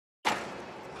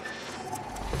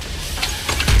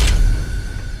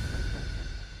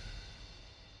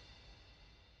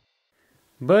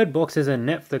Bird Box is a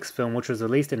Netflix film which was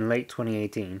released in late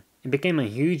 2018. It became a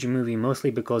huge movie mostly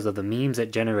because of the memes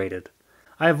it generated.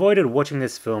 I avoided watching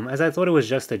this film as I thought it was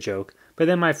just a joke, but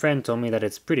then my friend told me that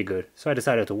it's pretty good, so I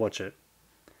decided to watch it.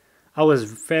 I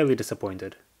was fairly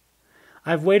disappointed.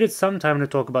 I've waited some time to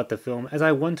talk about the film as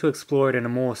I want to explore it in a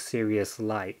more serious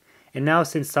light, and now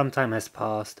since some time has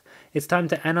passed, it's time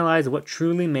to analyze what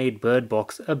truly made Bird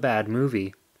Box a bad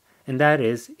movie, and that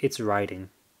is its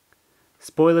writing.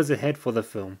 Spoilers ahead for the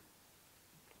film.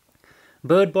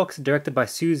 Bird Box, directed by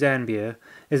Suzanne Bier,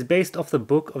 is based off the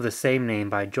book of the same name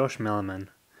by Josh Mellerman.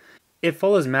 It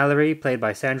follows Mallory, played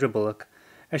by Sandra Bullock,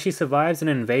 as she survives an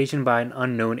invasion by an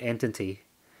unknown entity.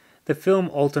 The film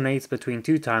alternates between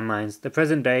two timelines, the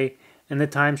present day and the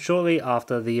time shortly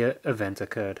after the event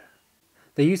occurred.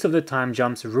 The use of the time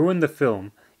jumps ruined the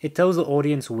film. It tells the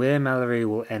audience where Mallory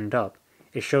will end up.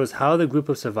 It shows how the group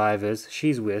of survivors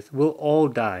she's with will all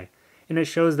die, and it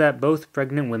shows that both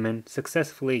pregnant women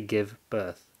successfully give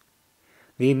birth.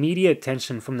 The immediate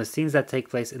tension from the scenes that take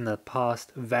place in the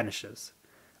past vanishes,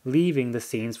 leaving the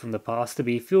scenes from the past to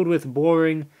be filled with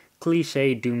boring,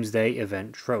 cliché doomsday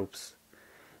event tropes.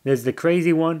 There's the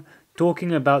crazy one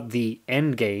talking about the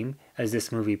end game, as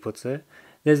this movie puts it.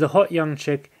 There's the hot young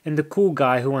chick and the cool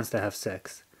guy who wants to have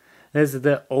sex. There's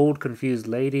the old confused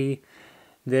lady,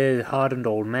 the hardened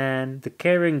old man, the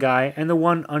caring guy, and the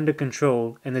one under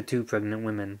control, and the two pregnant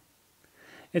women.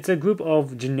 It's a group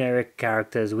of generic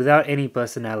characters without any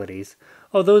personalities,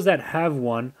 or those that have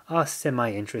one are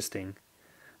semi-interesting.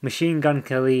 Machine Gun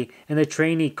Kelly and the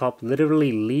trainee cop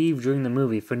literally leave during the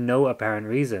movie for no apparent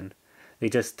reason. They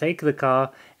just take the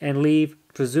car and leave,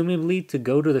 presumably to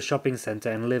go to the shopping center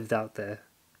and live out there.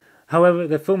 However,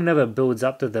 the film never builds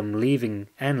up to them leaving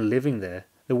and living there.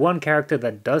 The one character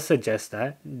that does suggest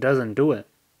that doesn't do it.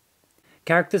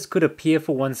 Characters could appear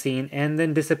for one scene and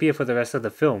then disappear for the rest of the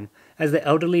film, as the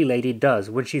elderly lady does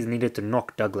when she's needed to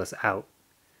knock Douglas out.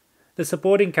 The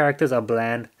supporting characters are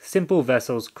bland, simple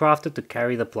vessels crafted to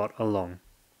carry the plot along.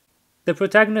 The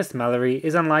protagonist Mallory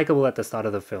is unlikable at the start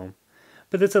of the film,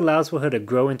 but this allows for her to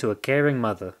grow into a caring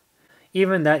mother.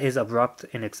 Even that is abrupt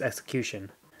in its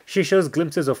execution. She shows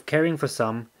glimpses of caring for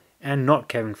some and not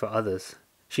caring for others.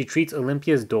 She treats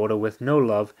Olympia's daughter with no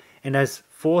love, and as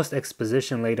forced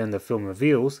exposition later in the film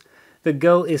reveals, the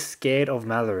girl is scared of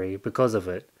Mallory because of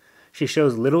it. She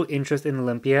shows little interest in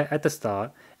Olympia at the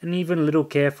start, and even little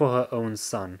care for her own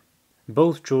son.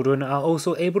 Both children are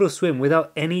also able to swim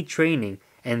without any training,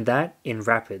 and that in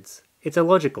rapids. It's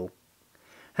illogical.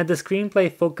 Had the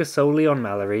screenplay focused solely on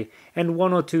Mallory and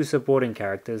one or two supporting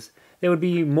characters, there would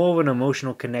be more of an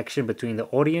emotional connection between the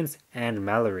audience and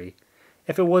Mallory.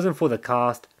 If it wasn't for the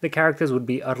cast, the characters would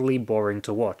be utterly boring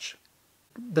to watch.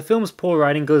 The film's poor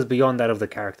writing goes beyond that of the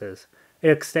characters.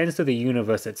 It extends to the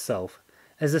universe itself.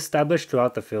 As established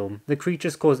throughout the film, the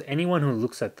creatures cause anyone who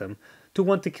looks at them to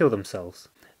want to kill themselves.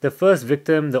 The first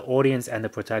victim the audience and the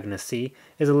protagonist see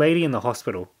is a lady in the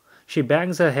hospital. She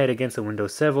bangs her head against the window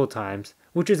several times,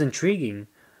 which is intriguing,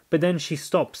 but then she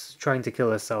stops trying to kill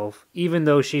herself, even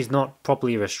though she's not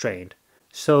properly restrained,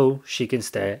 so she can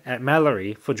stare at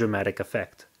Mallory for dramatic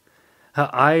effect. Her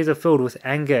eyes are filled with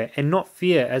anger and not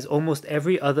fear, as almost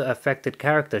every other affected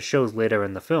character shows later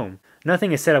in the film.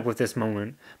 Nothing is set up with this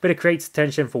moment, but it creates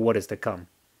tension for what is to come.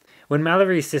 When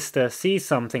Mallory's sister sees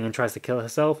something and tries to kill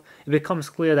herself, it becomes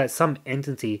clear that some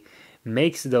entity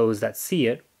makes those that see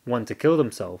it want to kill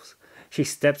themselves. She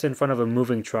steps in front of a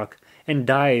moving truck and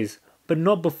dies, but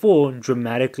not before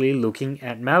dramatically looking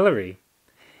at Mallory.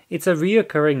 It's a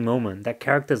reoccurring moment that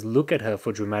characters look at her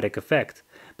for dramatic effect,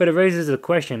 but it raises the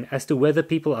question as to whether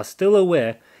people are still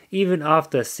aware even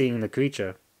after seeing the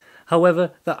creature.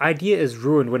 However, the idea is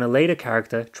ruined when a later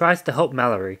character tries to help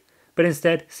Mallory, but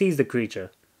instead sees the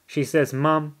creature. She says,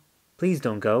 "Mom, please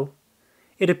don't go."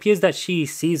 It appears that she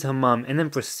sees her mom and then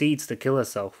proceeds to kill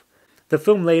herself. The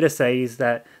film later says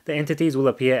that the entities will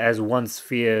appear as one's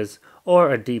fears or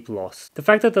a deep loss. The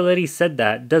fact that the lady said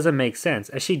that doesn't make sense,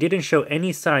 as she didn't show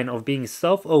any sign of being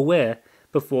self-aware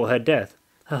before her death.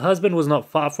 Her husband was not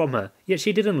far from her, yet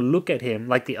she didn't look at him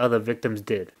like the other victims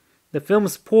did. The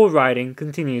film's poor writing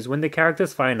continues when the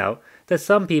characters find out that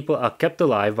some people are kept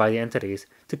alive by the entities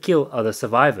to kill other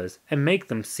survivors and make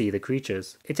them see the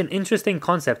creatures. It's an interesting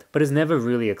concept, but is never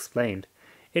really explained.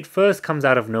 It first comes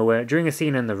out of nowhere during a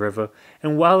scene in the river,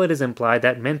 and while it is implied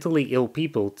that mentally ill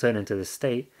people turn into this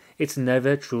state, it's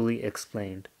never truly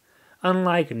explained.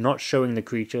 Unlike not showing the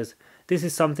creatures, this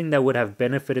is something that would have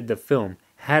benefited the film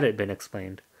had it been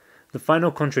explained. The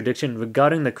final contradiction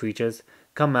regarding the creatures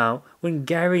come out when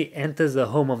Gary enters the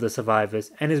home of the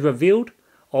survivors and is revealed,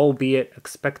 albeit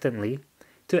expectantly,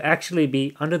 to actually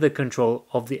be under the control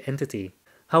of the entity.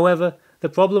 However, the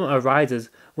problem arises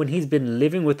when he's been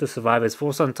living with the survivors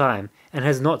for some time and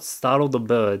has not startled the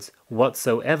birds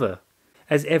whatsoever,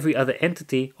 as every other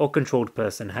entity or controlled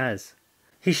person has.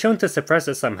 He's shown to suppress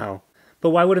it somehow, but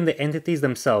why wouldn't the entities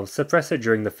themselves suppress it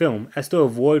during the film as to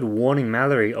avoid warning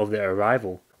Mallory of their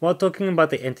arrival? While talking about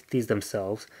the entities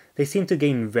themselves, they seem to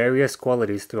gain various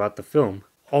qualities throughout the film.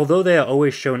 Although they are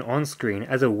always shown on screen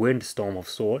as a windstorm of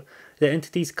sort, the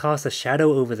entities cast a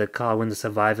shadow over the car when the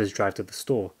survivors drive to the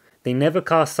store. They never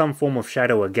cast some form of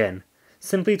shadow again,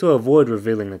 simply to avoid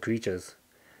revealing the creatures.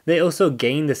 They also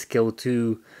gain the skill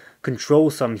to control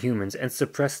some humans and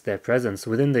suppress their presence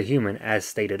within the human as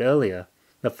stated earlier.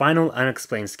 The final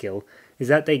unexplained skill is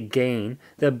that they gain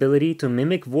the ability to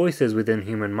mimic voices within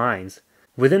human minds.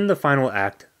 Within the final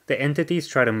act, the entities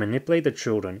try to manipulate the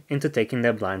children into taking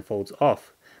their blindfolds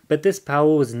off, but this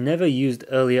power was never used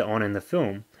earlier on in the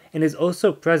film, and is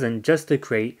also present just to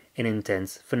create an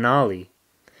intense finale.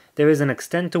 There is an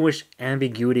extent to which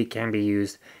ambiguity can be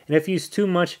used, and if used too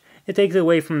much, it takes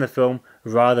away from the film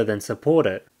rather than support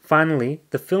it. Finally,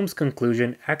 the film's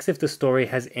conclusion acts if the story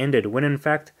has ended when in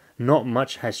fact, not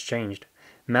much has changed.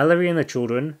 Mallory and the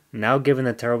children, now given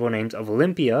the terrible names of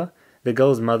Olympia, the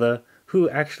girl's mother, who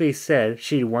actually said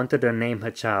she wanted to name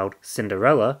her child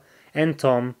Cinderella, and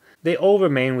Tom, they all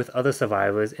remain with other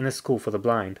survivors in a school for the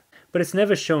blind. But it's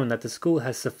never shown that the school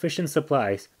has sufficient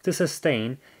supplies to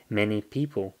sustain many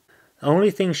people. The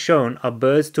only things shown are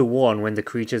birds to warn when the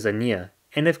creatures are near,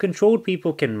 and if controlled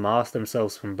people can mask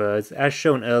themselves from birds as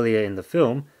shown earlier in the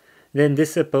film, then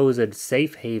this supposed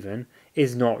safe haven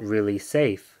is not really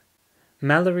safe.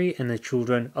 Mallory and the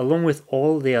children, along with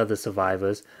all the other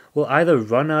survivors, will either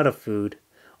run out of food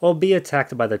or be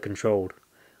attacked by the controlled,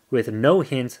 with no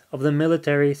hint of the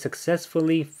military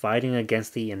successfully fighting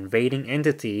against the invading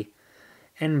entity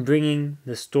and bringing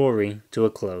the story to a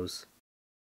close.